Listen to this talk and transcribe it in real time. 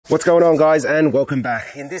What's going on, guys, and welcome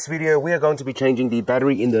back. In this video we are going to be changing the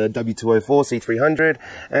battery in the W204 C300,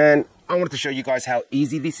 and I wanted to show you guys how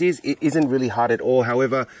easy this is. It isn't really hard at all.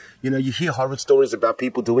 However, you know, you hear horror stories about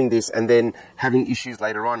people doing this and then having issues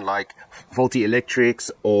later on, like faulty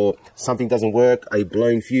electrics, or something doesn't work, a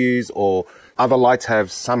blown fuse, or other lights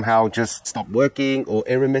have somehow just stopped working, or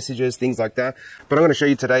error messages, things like that. But I'm going to show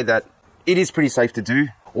you today that it is pretty safe to do.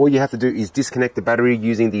 All you have to do is disconnect the battery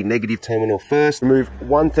using the negative terminal first, remove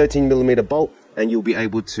one 13mm bolt, and you'll be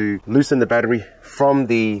able to loosen the battery from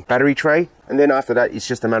the battery tray. And then after that, it's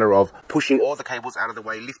just a matter of pushing all the cables out of the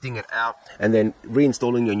way, lifting it out, and then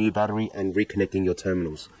reinstalling your new battery and reconnecting your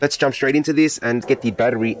terminals. Let's jump straight into this and get the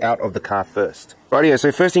battery out of the car first. Rightio,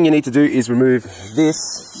 so first thing you need to do is remove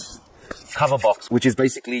this cover box, which is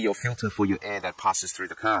basically your filter for your air that passes through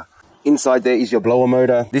the car. Inside there is your blower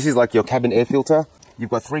motor. This is like your cabin air filter. You've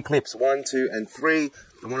got 3 clips, 1, 2, and 3.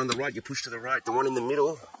 The one on the right, you push to the right. The one in the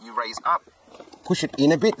middle, you raise up. Push it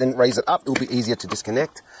in a bit, then raise it up. It'll be easier to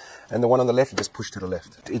disconnect. And the one on the left, you just push to the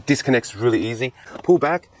left. It disconnects really easy. Pull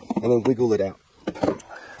back, and then wiggle it out.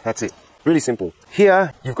 That's it. Really simple.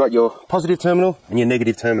 Here, you've got your positive terminal and your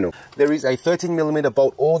negative terminal. There is a 13mm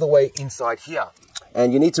bolt all the way inside here.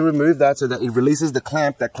 And you need to remove that so that it releases the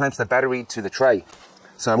clamp that clamps the battery to the tray.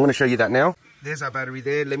 So I'm going to show you that now. There's our battery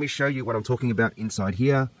there. Let me show you what I'm talking about inside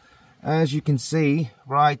here. As you can see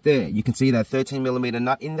right there, you can see that 13mm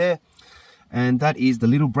nut in there. And that is the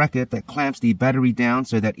little bracket that clamps the battery down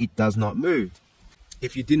so that it does not move.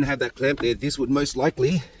 If you didn't have that clamp there, this would most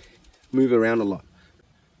likely move around a lot.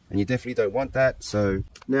 And you definitely don't want that. So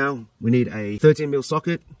now we need a 13mm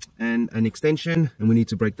socket and an extension, and we need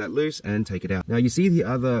to break that loose and take it out. Now you see the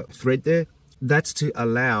other thread there? That's to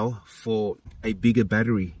allow for a bigger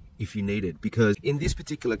battery if you need it, because in this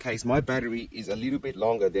particular case my battery is a little bit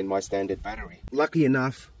longer than my standard battery. Lucky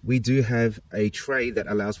enough, we do have a tray that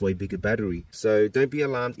allows for a bigger battery, so don't be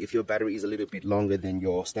alarmed if your battery is a little bit longer than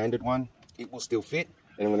your standard one. It will still fit,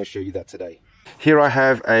 and I'm going to show you that today. Here I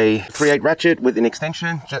have a 3/8 ratchet with an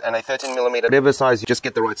extension and a 13mm, whatever size, you just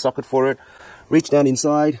get the right socket for it. Reach down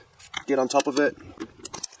inside, get on top of it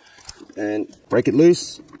and break it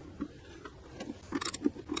loose.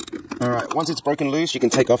 Alright, once it's broken loose, you can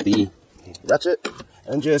take off the ratchet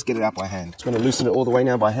and just get it out by hand. Just going to loosen it all the way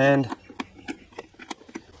now by hand.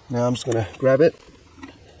 Now I'm just going to grab it.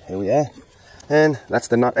 Here we are. And that's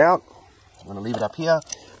the nut out. I'm going to leave it up here.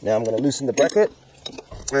 Now I'm going to loosen the bracket.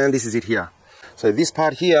 And this is it here. So this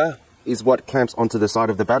part here is what clamps onto the side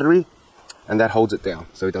of the battery. And that holds it down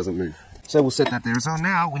so it doesn't move. So we'll set that there as well.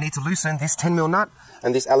 Now we need to loosen this 10mm nut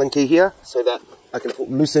and this Allen key here so that I can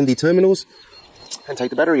loosen the terminals and take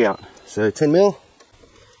the battery out. So 10mm,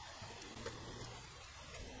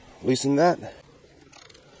 loosen that.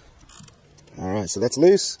 Alright, so that's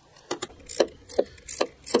loose.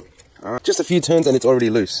 Alright, just a few turns and it's already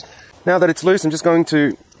loose. Now that it's loose, I'm just going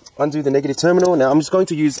to undo the negative terminal. Now I'm just going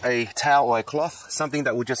to use a towel or a cloth, something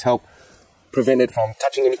that will just help prevent it from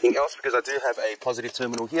touching anything else, because I do have a positive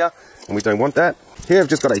terminal here and we don't want that. Here I've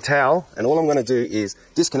just got a towel, and all I'm going to do is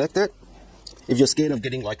disconnect it. If you're scared of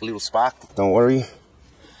getting like a little spark, don't worry.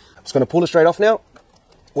 I'm just going to pull it straight off now,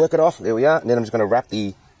 work it off, there we are, and then I'm just going to wrap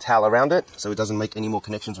the towel around it so it doesn't make any more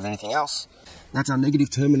connections with anything else. That's our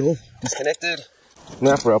negative terminal disconnected.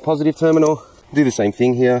 Now for our positive terminal, do the same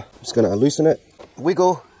thing here. I'm just going to loosen it,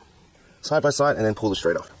 wiggle side by side, and then pull it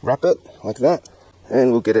straight off. Wrap it like that,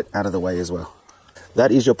 and we'll get it out of the way as well.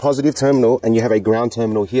 That is your positive terminal, and you have a ground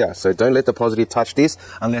terminal here, so don't let the positive touch this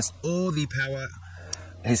unless all the power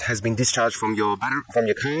has been discharged from your battery, from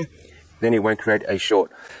your car. Then it won't create a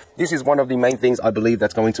short. This is one of the main things I believe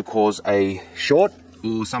that's going to cause a short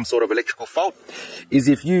or some sort of electrical fault, is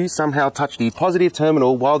if you somehow touch the positive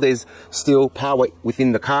terminal while there's still power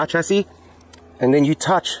within the car chassis, and then you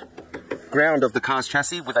touch ground of the car's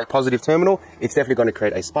chassis with a positive terminal, it's definitely going to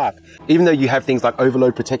create a spark. Even though you have things like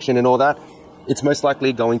overload protection and all that, it's most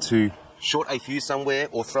likely going to short a fuse somewhere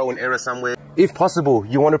or throw an error somewhere. If possible,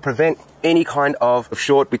 you want to prevent any kind of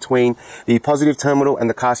short between the positive terminal and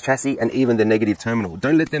the car's chassis, and even the negative terminal.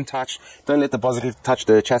 Don't let them touch, don't let the positive touch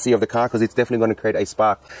the chassis of the car, because it's definitely going to create a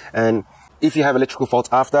spark. And if you have electrical faults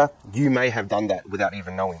after, you may have done that without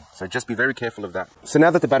even knowing. So just be very careful of that. So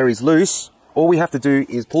now that the battery's loose, all we have to do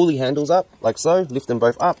is pull the handles up like so, lift them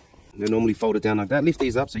both up. They're normally folded down like that. Lift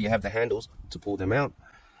these up so you have the handles to pull them out.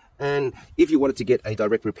 And if you wanted to get a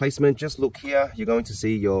direct replacement, just look here. You're going to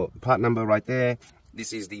see your part number right there.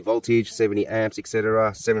 This is the voltage, 70 amps,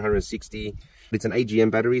 etc., 760. It's an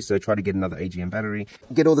AGM battery, so try to get another AGM battery.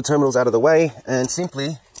 Get all the terminals out of the way and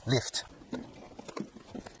simply lift.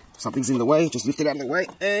 Something's in the way, just lift it out of the way,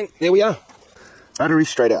 and there we are. Battery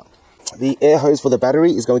straight out. the air hose for the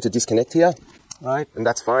battery is going to disconnect here, right? And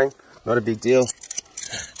that's fine, not a big deal.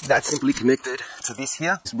 That's simply connected to this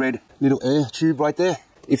here, this red little air tube right there.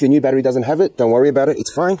 If your new battery doesn't have it, don't worry about it,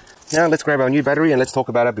 it's fine. Now let's grab our new battery and let's talk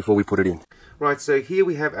about it before we put it in. Right, so here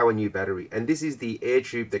we have our new battery, and this is the air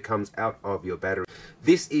tube that comes out of your battery.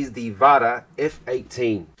 This is the W.U.G.A.W.B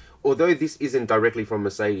F18. Although this isn't directly from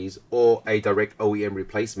Mercedes or a direct OEM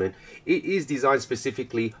replacement, it is designed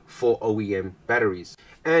specifically for OEM batteries.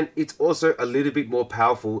 And it's also a little bit more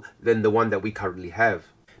powerful than the one that we currently have.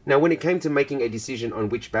 Now, when it came to making a decision on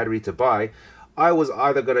which battery to buy, I was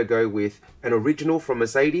either going to go with an original from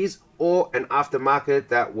Mercedes or an aftermarket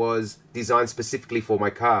that was designed specifically for my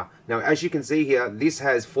car. Now, as you can see here, this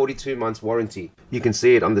has 42 months warranty. You can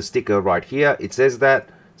see it on the sticker right here. It says that.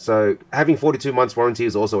 So having 42 months warranty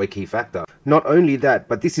is also a key factor. Not only that,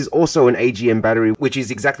 but this is also an AGM battery, which is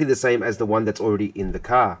exactly the same as the one that's already in the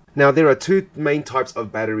car. Now, there are two main types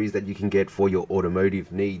of batteries that you can get for your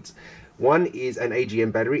automotive needs. One is an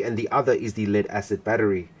AGM battery and the other is the lead acid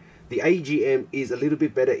battery. The AGM is a little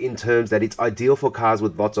bit better in terms that it's ideal for cars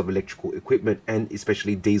with lots of electrical equipment and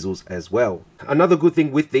especially diesels as well. Another good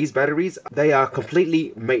thing with these batteries, they are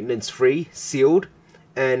completely maintenance free, sealed,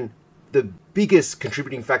 and the biggest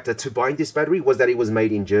contributing factor to buying this battery was that it was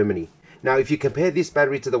made in Germany. Now, if you compare this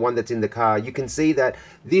battery to the one that's in the car, you can see that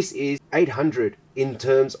this is 800 in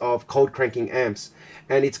terms of cold cranking amps,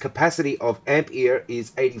 and its capacity of ampere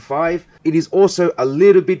is 85. It is also a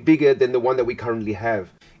little bit bigger than the one that we currently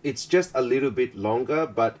have. It's just a little bit longer,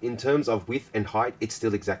 but in terms of width and height, it's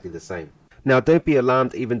still exactly the same. Now, don't be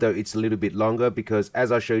alarmed even though it's a little bit longer, because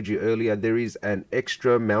as I showed you earlier, there is an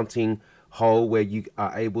extra mounting hole where you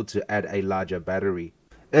are able to add a larger battery.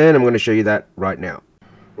 And I'm going to show you that right now.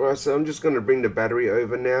 Right, so I'm just going to bring the battery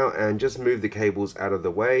over now and just move the cables out of the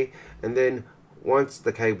way. And then once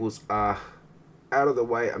the cables are out of the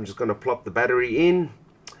way, I'm just going to plop the battery in.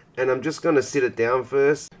 And I'm just going to sit it down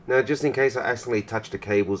first. Now, just in case I accidentally touch the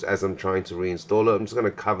cables as I'm trying to reinstall it, I'm just going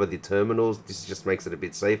to cover the terminals. This just makes it a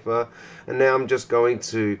bit safer. And now I'm just going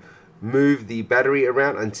to move the battery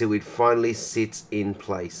around until it finally sits in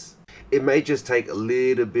place. It may just take a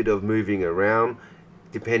little bit of moving around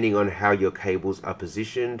depending on how your cables are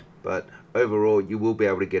positioned, but overall you will be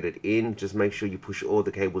able to get it in. Just make sure you push all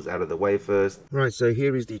the cables out of the way first. Right, so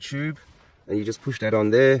here is the tube. And you just push that on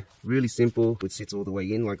there, really simple. It sits all the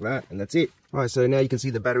way in like that, and that's it. All right, so now you can see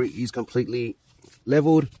the battery is completely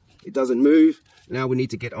leveled. It doesn't move. Now we need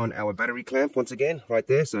to get on our battery clamp once again, right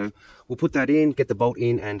there. So we'll put that in, get the bolt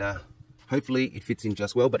in, and hopefully it fits in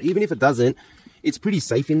just well. But even if it doesn't, it's pretty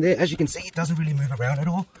safe in there. As you can see, it doesn't really move around at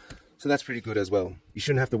all. So that's pretty good as well. You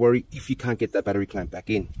shouldn't have to worry if you can't get that battery clamp back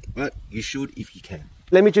in, but you should if you can.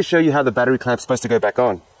 Let me just show you how the battery clamp's supposed to go back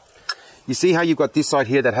on. You see how you've got this side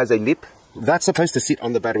here that has a lip? That's supposed to sit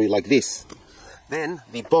on the battery like this. Then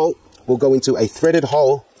the bolt will go into a threaded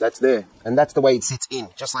hole that's there. And that's the way it sits in,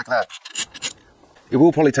 just like that. It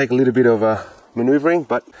will probably take a little bit of maneuvering,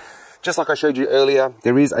 but just like I showed you earlier,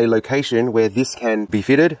 there is a location where this can be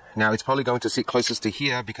fitted. Now it's probably going to sit closest to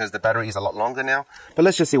here because the battery is a lot longer now. But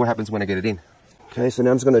let's just see what happens when I get it in. Okay, so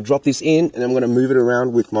now I'm just going to drop this in and I'm going to move it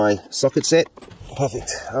around with my socket set. Perfect.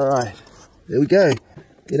 All right, there we go.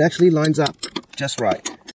 It actually lines up just right.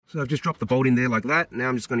 So I've just dropped the bolt in there like that. Now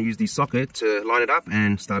I'm just going to use the socket to line it up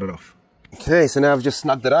and start it off. Okay, so now I've just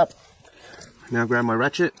snugged it up. Now grab my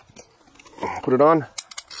ratchet, put it on,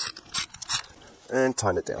 and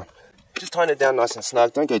tighten it down. Just tighten it down nice and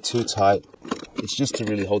snug. Don't go too tight. It's just to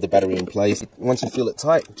really hold the battery in place. Once you feel it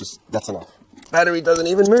tight, that's enough. Battery doesn't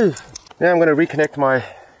even move. Now I'm going to reconnect my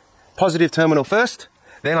positive terminal first,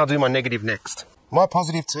 then I'll do my negative next. My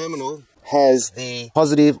positive terminal has the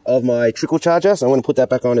positive of my trickle charger, so I'm going to put that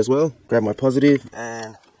back on as well. Grab my positive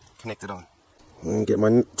and connect it on. And get my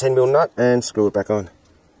 10mm nut and screw it back on.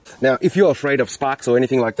 Now, if you're afraid of sparks or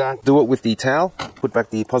anything like that, do it with the towel. Put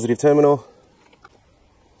back the positive terminal,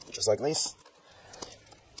 just like this.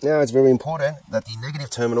 Now, it's very important that the negative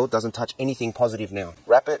terminal doesn't touch anything positive now.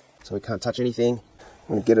 Wrap it so it can't touch anything. I'm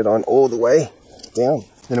going to get it on all the way down.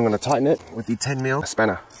 Then I'm going to tighten it with the 10mm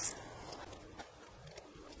spanner.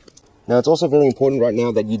 Now, it's also very important right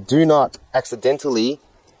now that you do not accidentally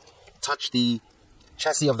touch the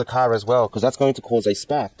chassis of the car as well, because that's going to cause a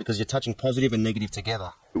spark because you're touching positive and negative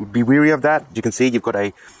together. Be wary of that. You can see you've got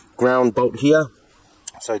a ground bolt here,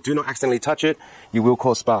 so do not accidentally touch it. You will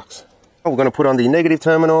cause sparks. We're going to put on the negative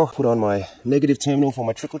terminal, put on my negative terminal for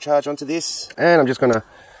my trickle charge onto this, and I'm just going to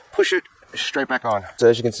push it straight back on. So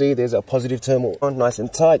as you can see, there's a positive terminal on, nice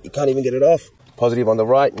and tight. You can't even get it off. Positive on the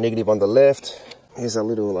right, negative on the left. Here's a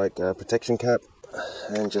little like protection cap,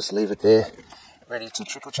 and just leave it there ready to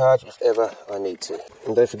trickle charge if ever I need to.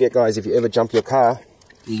 And don't forget guys, if you ever jump your car,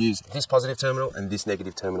 you use this positive terminal and this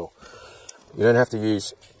negative terminal. You don't have to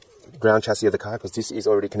use ground chassis of the car because this is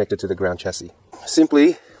already connected to the ground chassis.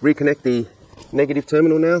 Simply reconnect the negative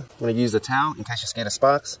terminal now. I'm going to use the towel in case you're scared of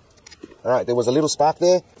sparks. Alright, there was a little spark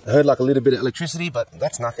there. I heard like a little bit of electricity, but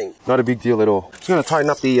that's nothing. Not a big deal at all. Just going to tighten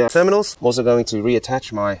up the terminals. I'm also going to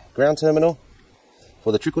reattach my ground terminal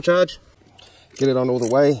for the trickle charge. Get it on all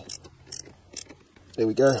the way. There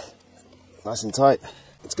we go. Nice and tight.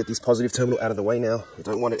 Let's get this positive terminal out of the way now. We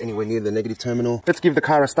don't want it anywhere near the negative terminal. Let's give the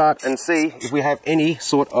car a start and see if we have any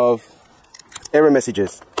sort of error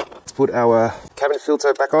messages. Let's put our cabin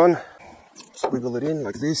filter back on. Squiggle it in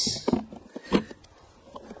like this. There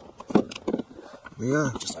we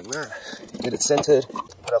are, just like that. Get it centered.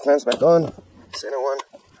 Put our clamps back on. Center one.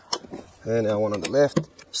 And our one on the left.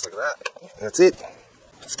 Just like that. That's it.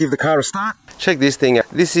 Let's give the car a start. Check this thing out.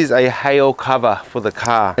 This is a hail cover for the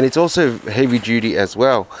car, and it's also heavy duty as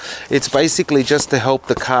well. It's basically just to help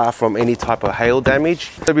the car from any type of hail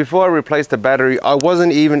damage. So before I replaced the battery, I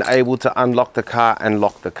wasn't even able to unlock the car and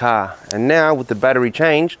lock the car. And now with the battery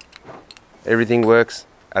changed, everything works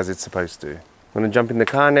as it's supposed to. I'm gonna jump in the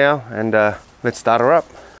car now and let's start her up.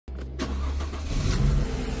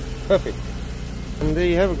 Perfect. And there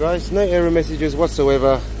you have it guys, no error messages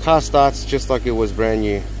whatsoever. Car starts just like it was brand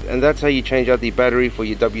new. And that's how you change out the battery for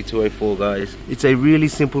your W204 guys. It's a really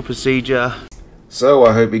simple procedure. So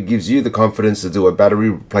I hope it gives you the confidence to do a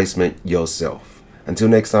battery replacement yourself. Until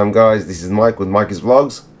next time guys, this is Mike with mikeyz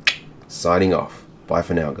vlogs, signing off. Bye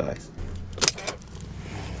for now guys.